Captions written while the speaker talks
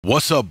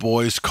What's up,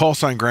 boys?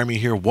 Callsign Grimey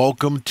here.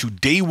 Welcome to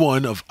day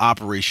one of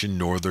Operation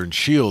Northern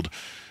Shield.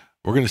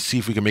 We're going to see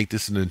if we can make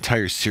this an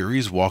entire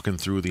series, walking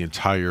through the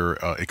entire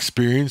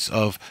experience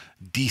of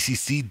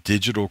DCC,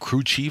 Digital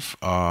Crew Chief,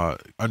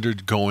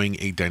 undergoing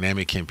a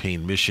dynamic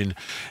campaign mission.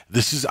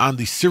 This is on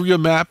the Syria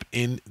map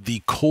in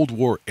the Cold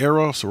War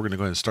era, so we're going to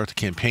go ahead and start the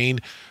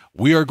campaign.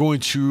 We are going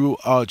to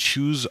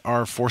choose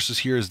our forces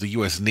here as the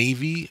U.S.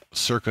 Navy,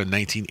 circa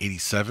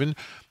 1987.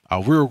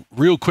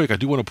 Real quick, I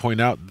do want to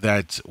point out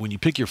that when you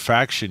pick your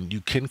faction,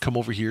 you can come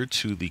over here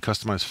to the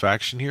customized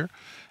faction here,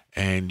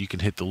 and you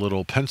can hit the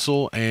little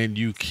pencil, and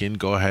you can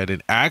go ahead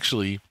and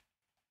actually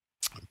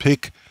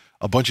pick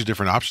a bunch of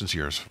different options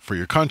here for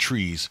your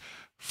countries,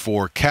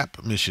 for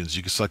cap missions.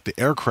 You can select the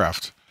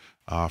aircraft,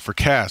 for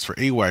CAS, for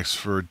AWACS,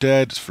 for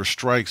DEAD, for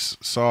strikes,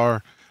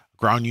 SAR,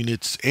 ground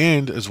units,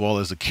 and as well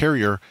as the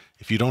carrier.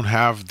 If you don't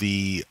have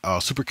the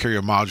super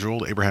carrier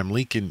module, Abraham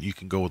Lincoln, you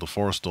can go with the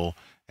Forrestal.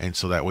 And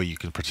so that way you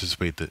can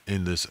participate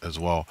in this as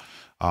well.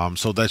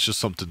 So that's just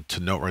something to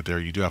note right there.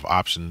 You do have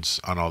options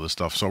on all this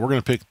stuff. So we're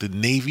going to pick the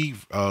Navy,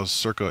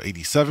 circa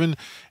 87.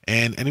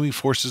 And enemy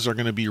forces are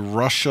going to be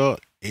Russia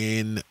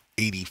in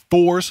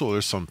 84. So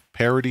there's some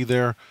parity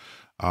there.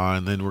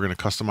 And then we're going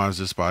to customize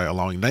this by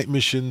allowing night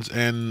missions.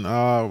 And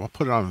I'll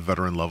put it on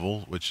veteran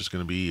level, which is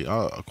going to be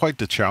quite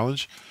the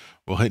challenge.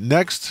 We'll hit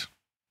next.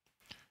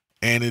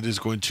 And it is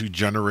going to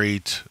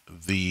generate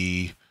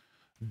the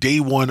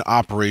day one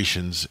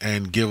operations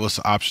and give us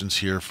options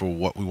here for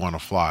what we want to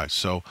fly.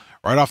 So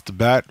right off the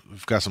bat,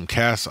 we've got some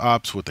CAS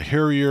ops with the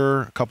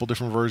Harrier, a couple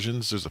different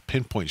versions. There's a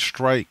Pinpoint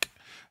strike,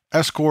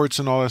 escorts,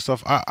 and all that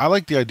stuff. I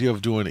like the idea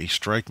of doing a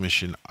strike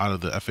mission out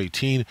of the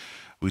F-18.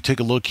 We take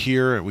a look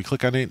here, we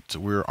click on it.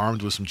 We're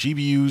armed with some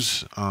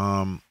GBUs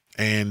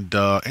and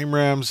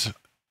AIMRAMs,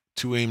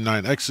 2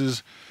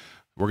 AIM-9Xs.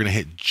 We're going to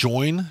hit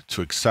join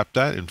to accept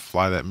that and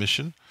fly that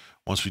mission.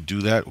 Once we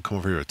do that, we'll come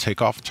over here to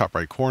takeoff, top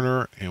right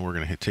corner, and we're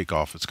going to hit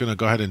takeoff. It's going to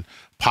go ahead and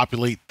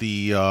populate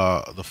the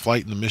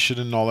flight and the mission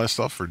and all that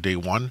stuff for day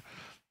one.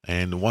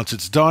 And once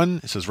it's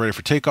done, it says ready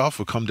for takeoff.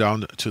 We'll come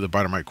down to the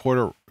bottom right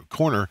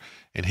corner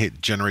and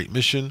hit generate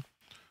mission.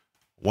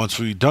 Once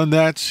we've done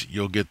that,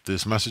 you'll get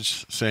this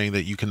message saying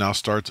that you can now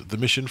start the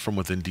mission from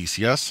within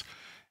DCS.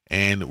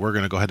 And we're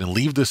going to go ahead and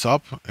leave this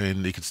up,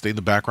 and it can stay in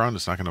the background.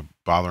 It's not going to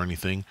bother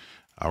anything.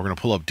 We're going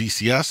to pull up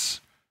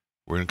DCS.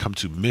 We're going to come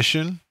to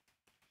mission.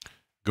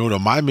 Go to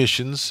my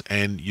missions,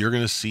 and you're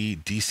going to see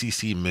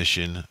DCC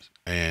mission,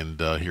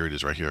 and here it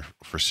is right here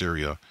for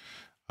Syria.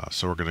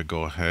 So we're going to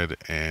go ahead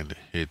and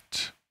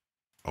hit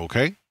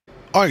OK.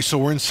 All right, so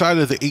we're inside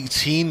of the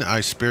 18.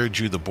 I spared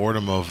you the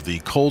boredom of the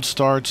cold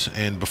start,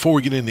 and before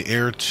we get in the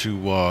air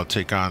to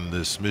take on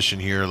this mission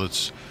here,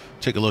 let's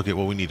take a look at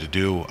what we need to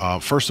do.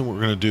 First thing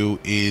we're going to do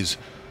is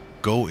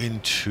go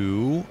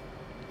into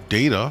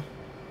data.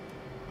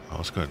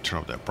 Let's go ahead and turn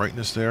up that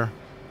brightness there.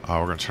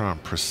 We're going to turn on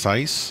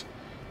precise.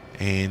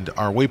 And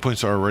our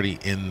waypoints are already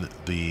in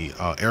the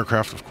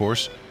aircraft, of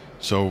course.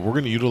 So we're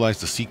going to utilize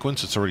the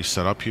sequence. It's already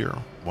set up here,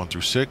 1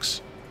 through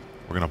 6.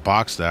 We're going to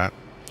box that.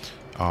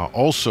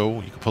 Also,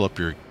 you can pull up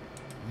your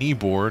knee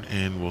board,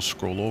 and we'll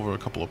scroll over a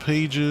couple of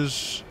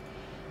pages.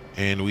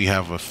 And we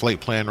have a flight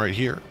plan right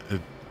here.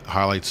 It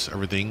highlights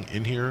everything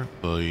in here,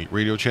 the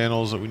radio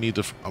channels that we need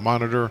to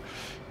monitor,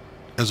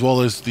 as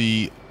well as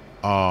the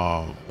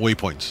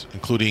waypoints,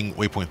 including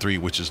waypoint 3,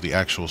 which is the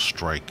actual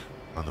strike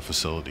on the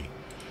facility.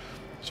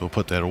 So we'll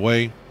put that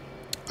away.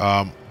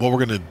 What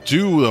we're going to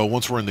do, though,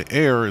 once we're in the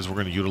air, is we're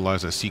going to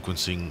utilize that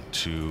sequencing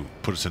to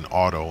put us in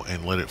auto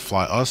and let it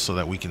fly us so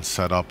that we can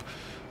set up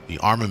the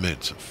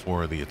armament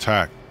for the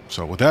attack.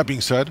 So with that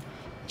being said,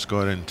 let's go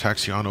ahead and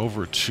taxi on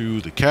over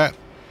to the CAT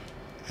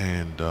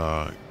and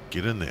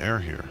get in the air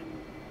here.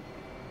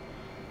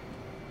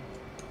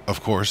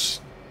 Of course,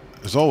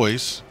 as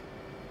always,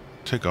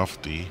 take off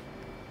the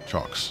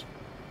chocks.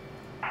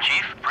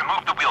 Chief,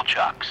 remove the wheel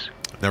chocks.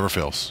 Never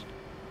fails.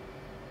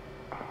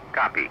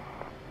 Copy.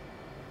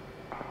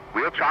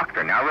 Wheel chocks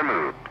are now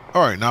removed.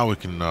 All right, now we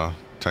can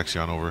taxi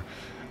on over.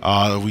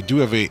 We do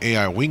have a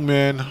AI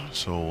wingman,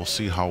 so we'll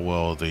see how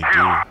well they do.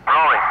 How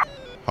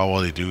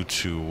well they do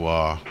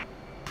to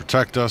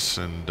protect us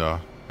and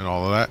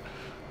all of that.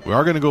 We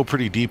are going to go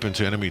pretty deep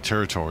into enemy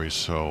territory,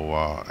 so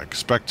I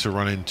expect to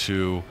run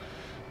into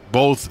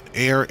both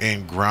air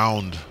and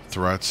ground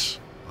threats.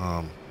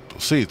 We'll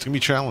see. It's going to be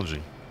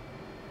challenging.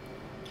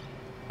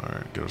 All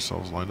right, get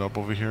ourselves lined up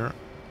over here.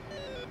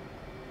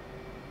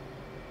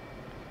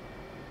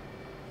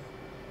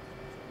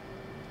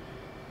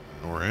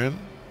 We're in.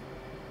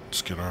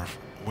 Let's get our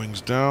wings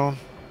down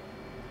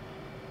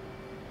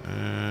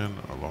and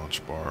our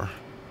launch bar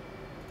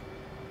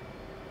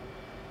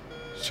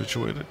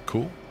situated.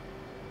 Cool.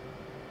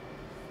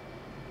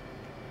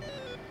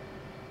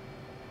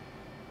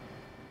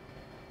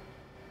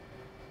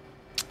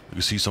 You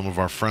can see some of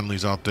our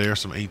friendlies out there,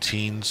 some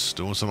 18s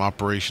doing some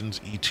operations.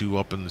 E2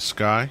 up in the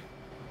sky.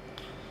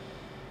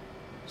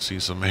 See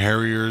some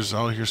Harriers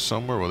out here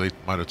somewhere. Well, they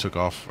might have took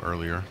off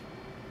earlier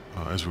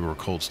as we were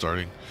cold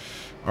starting.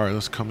 All right,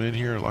 let's come in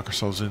here and lock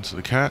ourselves into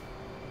the CAT.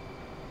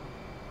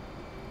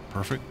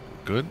 Perfect.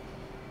 Good.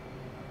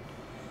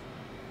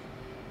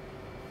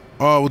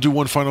 We'll do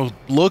one final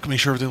look, make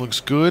sure everything looks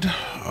good.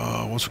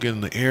 Once we get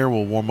in the air,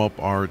 we'll warm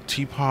up our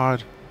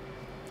T-pod.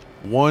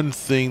 One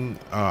thing,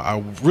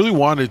 I really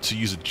wanted to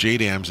use the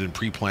JDAMs in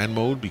pre-plan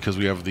mode because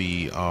we have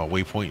the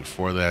waypoint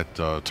for that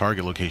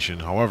target location.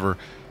 However,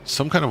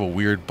 some kind of a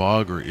weird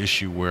bug or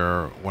issue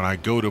where when I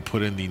go to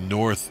put in the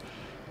north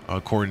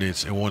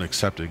coordinates, it won't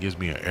accept it. It gives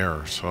me an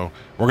error. So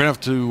we're going to have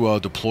to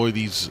deploy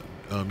these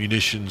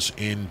munitions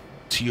in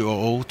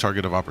TOO,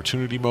 Target of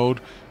Opportunity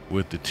mode,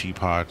 with the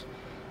T-pod.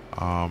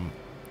 I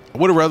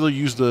would have rather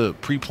used the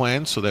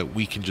pre-plan so that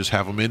we can just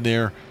have them in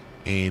there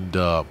and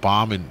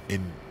bomb and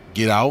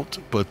get out.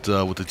 But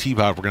with the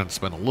T-pod, we're going to have to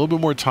spend a little bit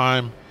more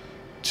time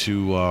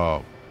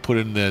to put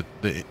in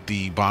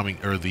the bombing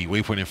or the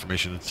waypoint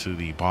information into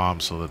the bomb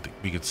so that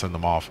we can send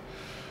them off.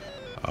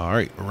 All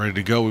right, we're ready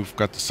to go. We've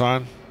got the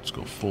sign. Let's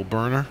go full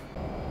burner.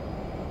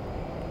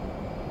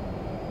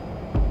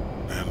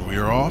 And we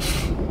are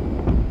off.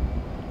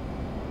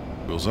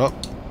 Goes up.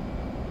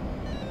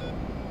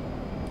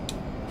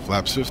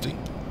 Flaps 50.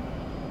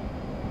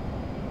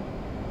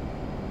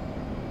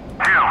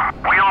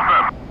 Wheels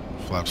up.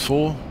 Flaps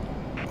full.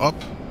 Up.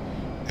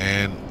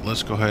 And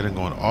let's go ahead and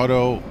go on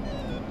auto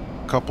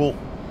couple.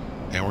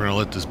 And we're going to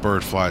let this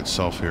bird fly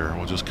itself here.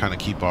 We'll just kind of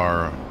keep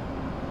our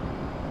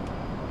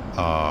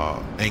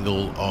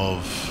angle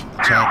of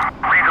attack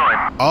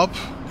up.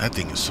 That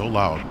thing is so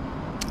loud.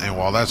 And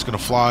while that's going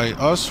to fly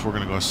us, we're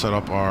going to go set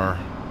up our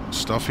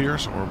stuff here,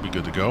 so we'll be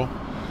good to go.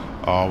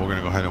 We're going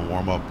to go ahead and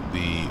warm up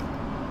the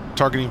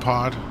targeting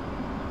pod.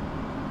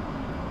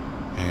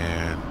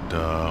 And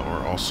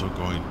we're also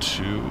going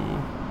to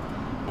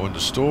go into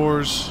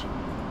stores.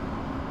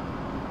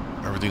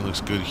 Everything looks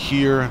good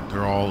here.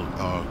 They're all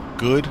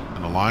good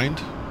and aligned,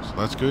 so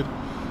that's good.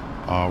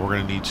 We're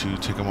going to need to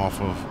take them off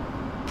of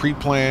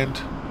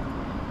pre-planned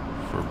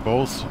for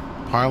both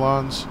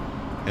pylons,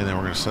 and then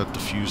we're going to set the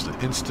fuse to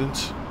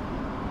instant,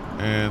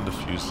 and the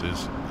fuse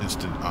is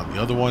instant on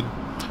the other one.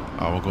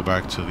 We'll go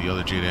back to the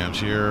other JDAMs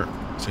here.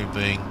 Same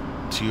thing.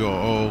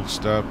 TOO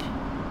step.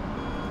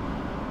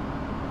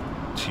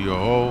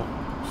 TOO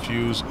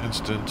fuse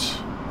instant.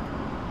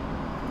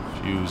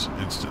 Fuse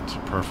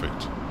instant.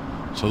 Perfect.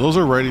 So those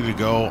are ready to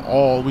go.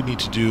 All we need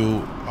to do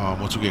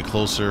once we get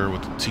closer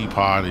with the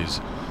T-pod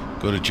is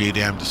go to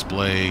JDAM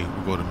display,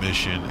 we'll go to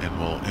mission, and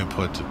we'll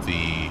input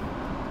the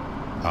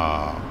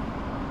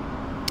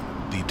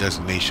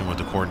designation with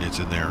the coordinates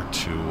in there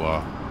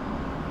to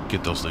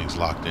get those things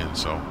locked in.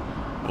 So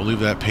we'll leave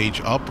that page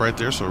up right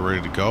there, so we're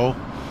ready to go.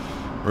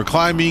 We're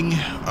climbing.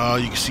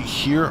 You can see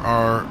here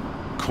our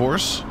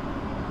course,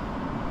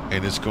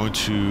 and it's going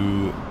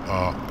to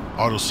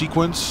auto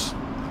sequence.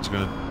 It's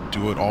going to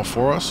do it all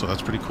for us, so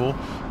that's pretty cool.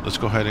 Let's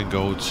go ahead and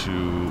go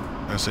to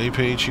SA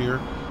page here,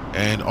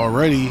 and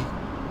already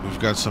we've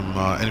got some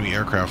enemy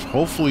aircraft.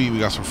 Hopefully we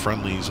got some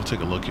friendlies. We'll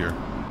take a look here.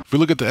 If we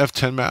look at the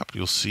F-10 map,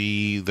 you'll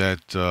see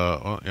that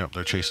oh, yep,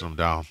 they're chasing them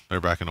down. They're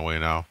backing away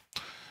now.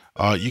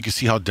 You can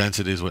see how dense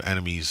it is with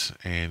enemies,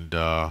 and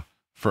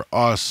for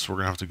us, we're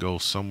gonna have to go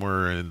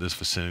somewhere in this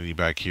vicinity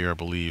back here, I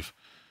believe.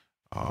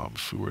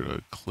 If we were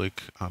to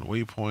click on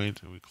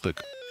waypoint and we click,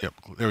 yep,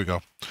 there we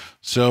go.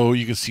 So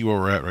you can see where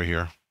we're at right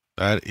here.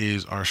 That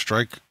is our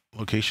strike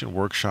location,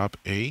 Workshop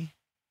A.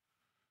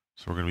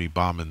 So we're going to be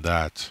bombing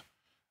that.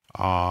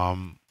 So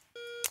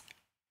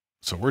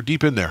we're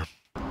deep in there.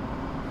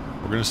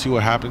 We're going to see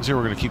what happens here.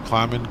 We're going to keep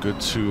climbing,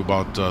 good to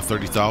about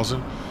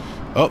 30,000.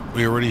 Oh,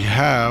 we already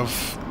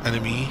have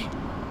enemy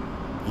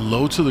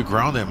low to the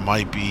ground. That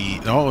might be,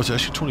 no, it's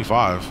actually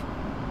 25.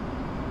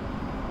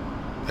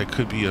 That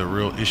could be a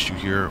real issue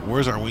here.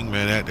 Where's our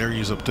wingman at? There he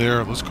is up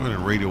there. Let's go ahead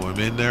and radio him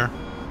in there.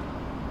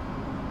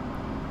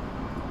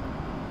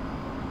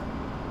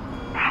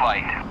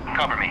 Flight,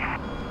 cover me. 2,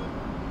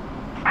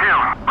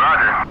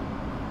 roger.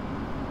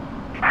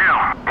 2,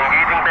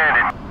 engaging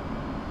bandit.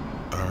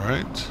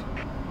 Alright.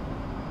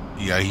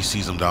 Yeah, he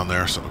sees them down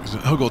there, so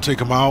he'll go take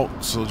them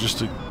out. So just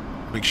to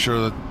make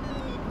sure that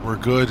we're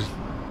good. 2,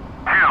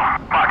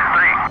 Fox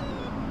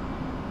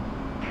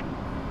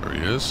 3. There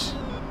he is.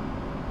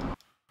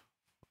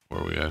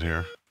 Where are we at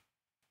here?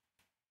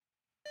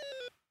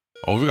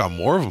 Oh, we got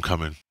more of them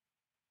coming.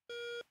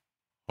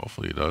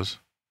 Hopefully he does.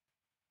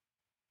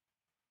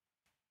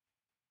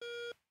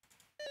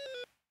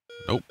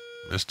 Nope,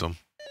 missed him.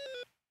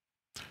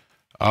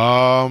 2,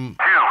 Fox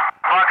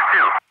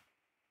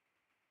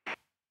 2.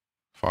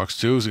 Fox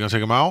 2, is he gonna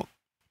take him out?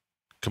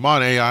 Come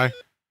on, AI.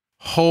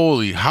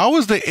 Holy, how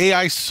is the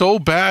AI so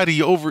bad he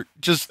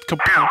just 2,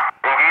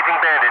 engaging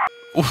bandit.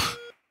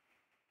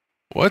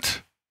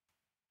 What?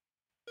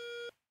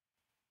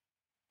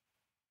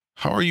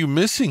 How are you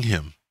missing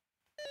him?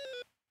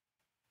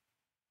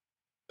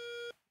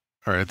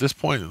 All right, at this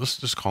point, let's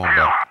just call him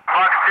back.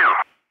 Fox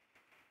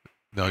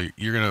 2. No,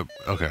 you're gonna,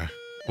 okay.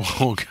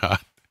 Oh God,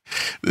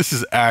 this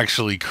is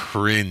actually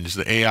cringe.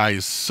 The AI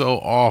is so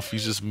off.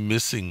 He's just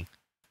missing.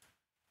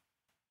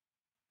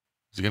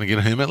 Is he gonna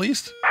get him at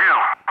least? 2,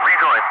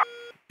 rejoin.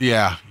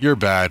 Yeah, you're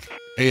bad.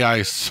 AI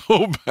is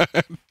so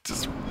bad.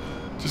 Just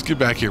Just get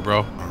back here, bro.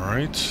 All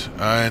right.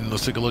 And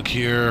let's take a look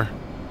here.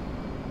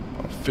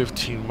 About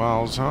 15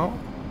 miles out.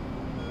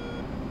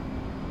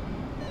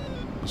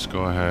 Let's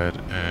go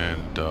ahead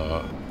and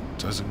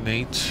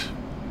designate.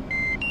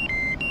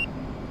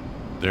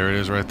 There it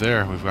is right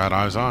there. We've got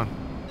eyes on.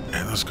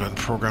 And let's go ahead and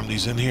program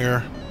these in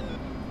here.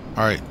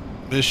 All right.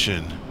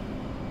 Mission.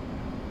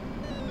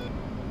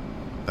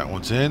 That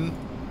one's in.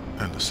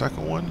 And the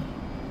second one.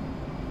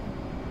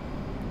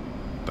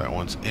 That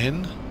one's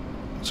in.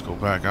 Let's go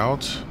back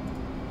out.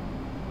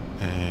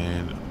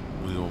 And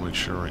we will make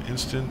sure an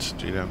instant.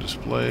 JDAM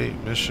display.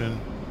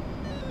 Mission.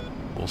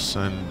 We'll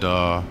send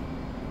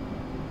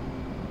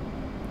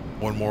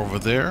one more over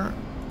there.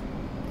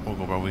 We'll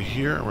go over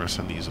here. We're going to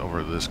send these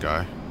over to this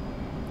guy.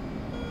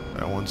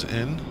 That one's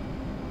in.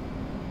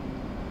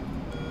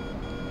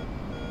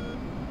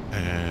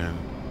 And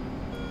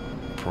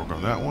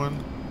program that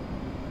one.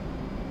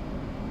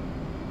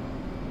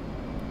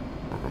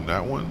 Program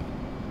that one.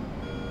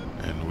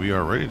 And we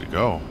are ready to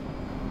go.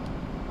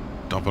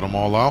 Dumping them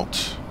all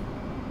out.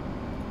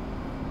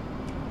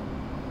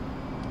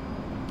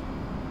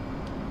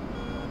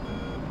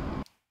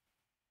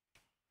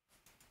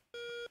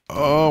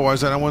 Oh, why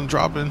is that one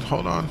dropping?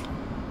 Hold on.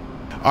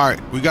 All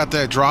right, we got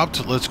that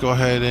dropped. Let's go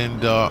ahead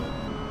and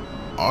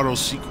auto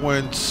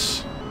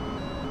sequence.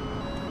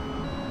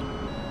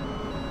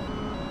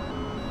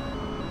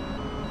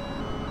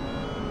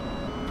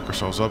 Pick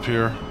ourselves up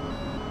here.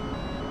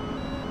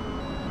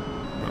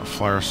 We're gonna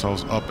fly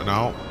ourselves up and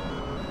out.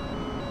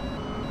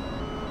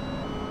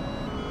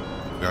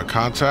 We got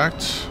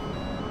contact.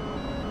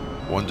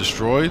 One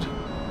destroyed.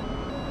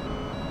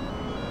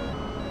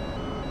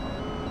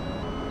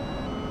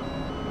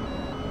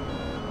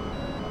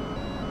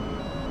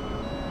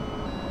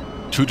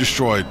 Two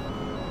destroyed.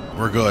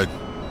 We're good.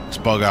 Let's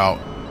bug out.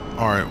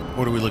 All right,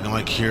 what are we looking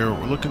like here?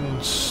 We're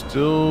looking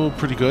still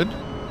pretty good.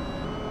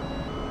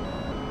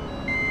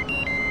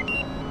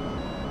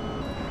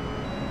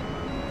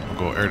 We'll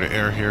go air to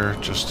air here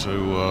just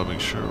to make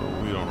sure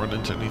we don't run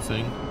into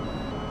anything.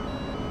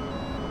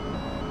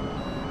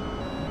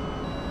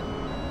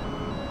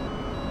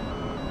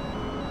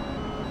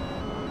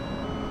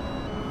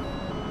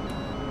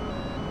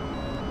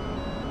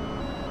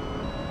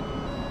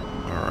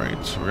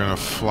 So we're gonna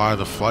fly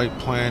the flight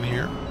plan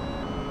here.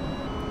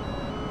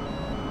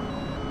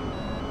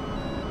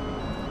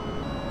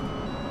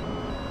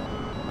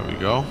 There we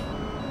go. All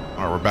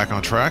right, we're back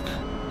on track.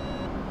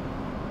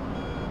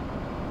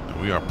 And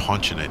we are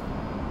punching it.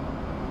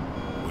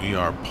 We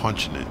are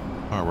punching it.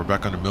 All right, we're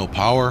back on the mill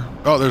power.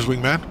 Oh, there's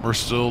wingman. We're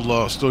still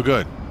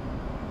good.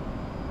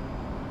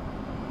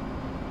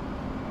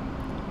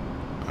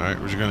 All right,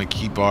 we're just gonna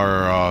keep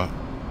our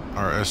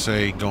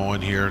SA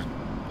going here.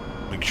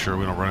 Make sure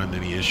we don't run into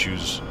any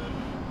issues.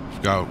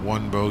 We've got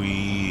one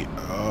bogey.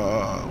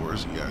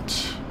 Where's he at?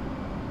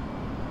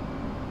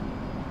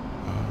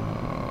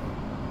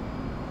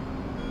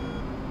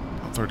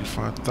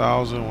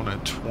 35,000. One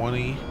at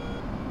 20.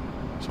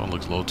 This one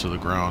looks low to the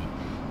ground.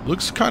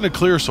 Looks kind of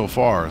clear so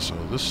far. So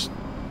this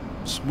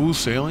smooth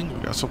sailing.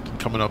 We got something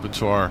coming up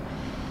into our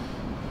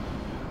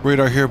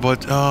radar here,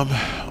 but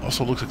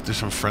also looks like there's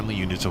some friendly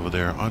units over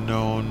there.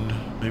 Unknown,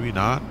 maybe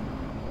not.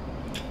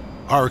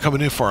 All right, we're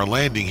coming in for our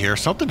landing here.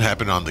 Something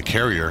happened on the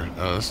carrier.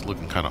 This is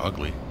looking kind of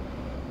ugly.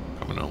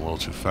 Coming in a little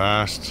too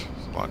fast.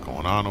 There's a lot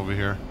going on over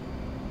here.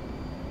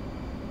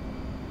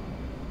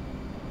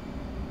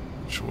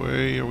 Which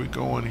way are we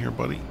going here,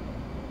 buddy?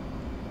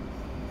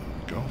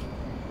 There we go.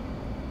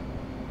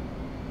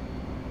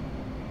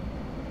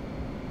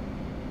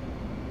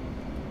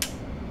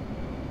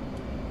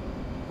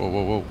 Whoa,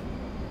 whoa, whoa.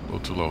 A little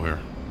too low here.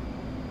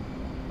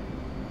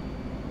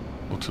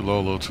 A little too low,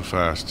 a little too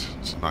fast.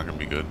 It's not going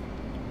to be good.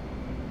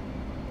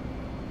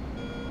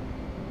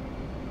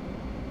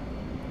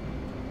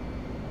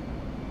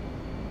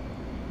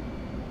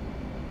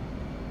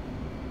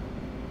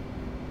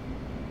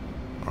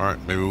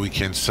 Alright, maybe we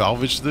can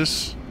salvage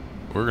this.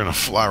 We're going to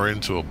fly right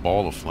into a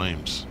ball of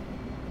flames.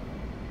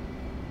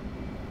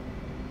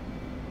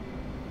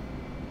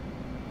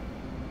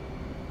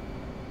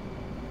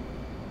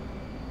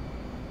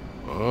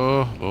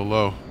 Oh, a little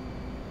low.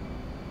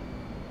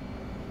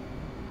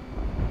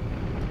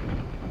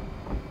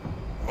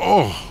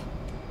 Oh!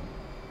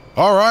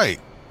 Alright.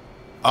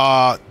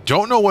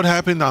 Don't know what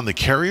happened on the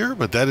carrier,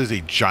 but that is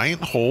a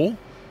giant hole.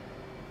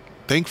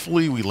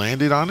 Thankfully, we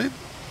landed on it.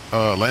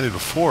 Landed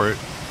before it.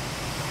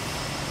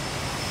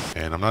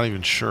 And I'm not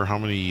even sure how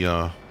many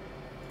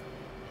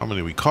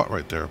we caught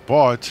right there,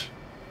 but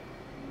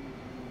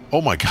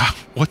oh my god,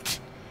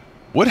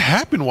 what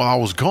happened while I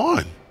was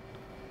gone?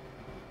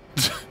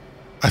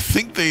 I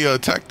think they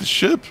attacked the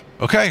ship.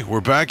 Okay,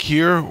 we're back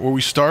here where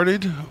we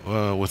started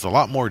with a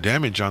lot more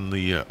damage on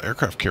the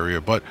aircraft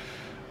carrier, but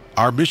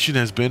our mission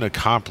has been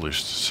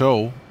accomplished.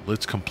 So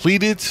let's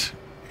complete it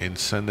and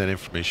send that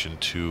information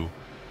to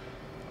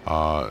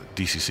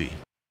DCC.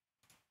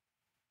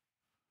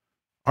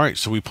 All right,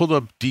 so we pulled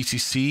up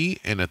DCC,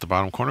 and at the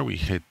bottom corner, we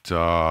hit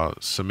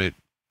submit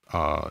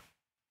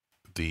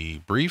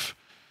the brief,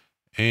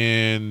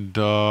 And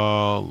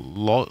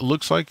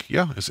looks like,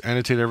 yeah, it's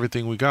annotated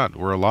everything we got.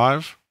 We're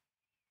alive.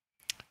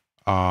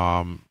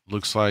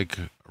 Looks like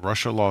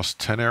Russia lost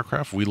 10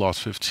 aircraft. We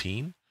lost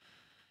 15.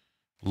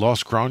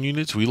 Lost ground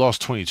units. We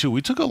lost 22.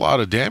 We took a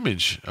lot of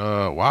damage.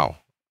 Wow.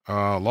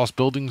 Lost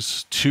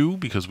buildings 2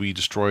 because we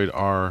destroyed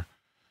our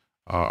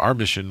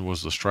mission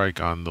was the strike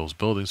on those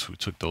buildings. We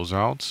took those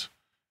out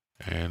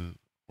and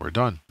we're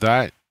done.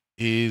 That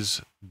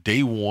is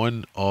day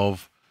 1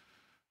 of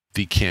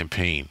the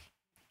campaign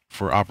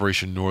for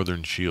Operation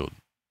Northern Shield.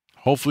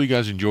 Hopefully you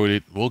guys enjoyed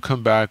it. We'll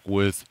come back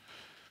with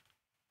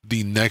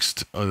the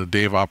next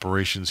day of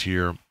operations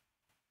here.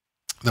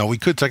 Now, we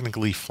could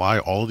technically fly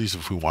all of these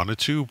if we wanted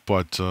to,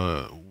 but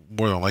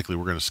more than likely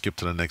we're going to skip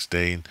to the next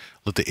day and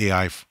let the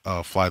AI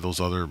fly those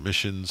other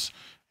missions,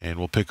 and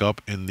we'll pick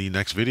up in the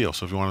next video.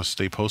 So if you want to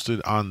stay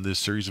posted on this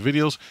series of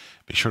videos,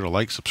 make sure to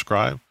like,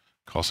 subscribe.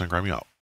 Callsign Grimey out.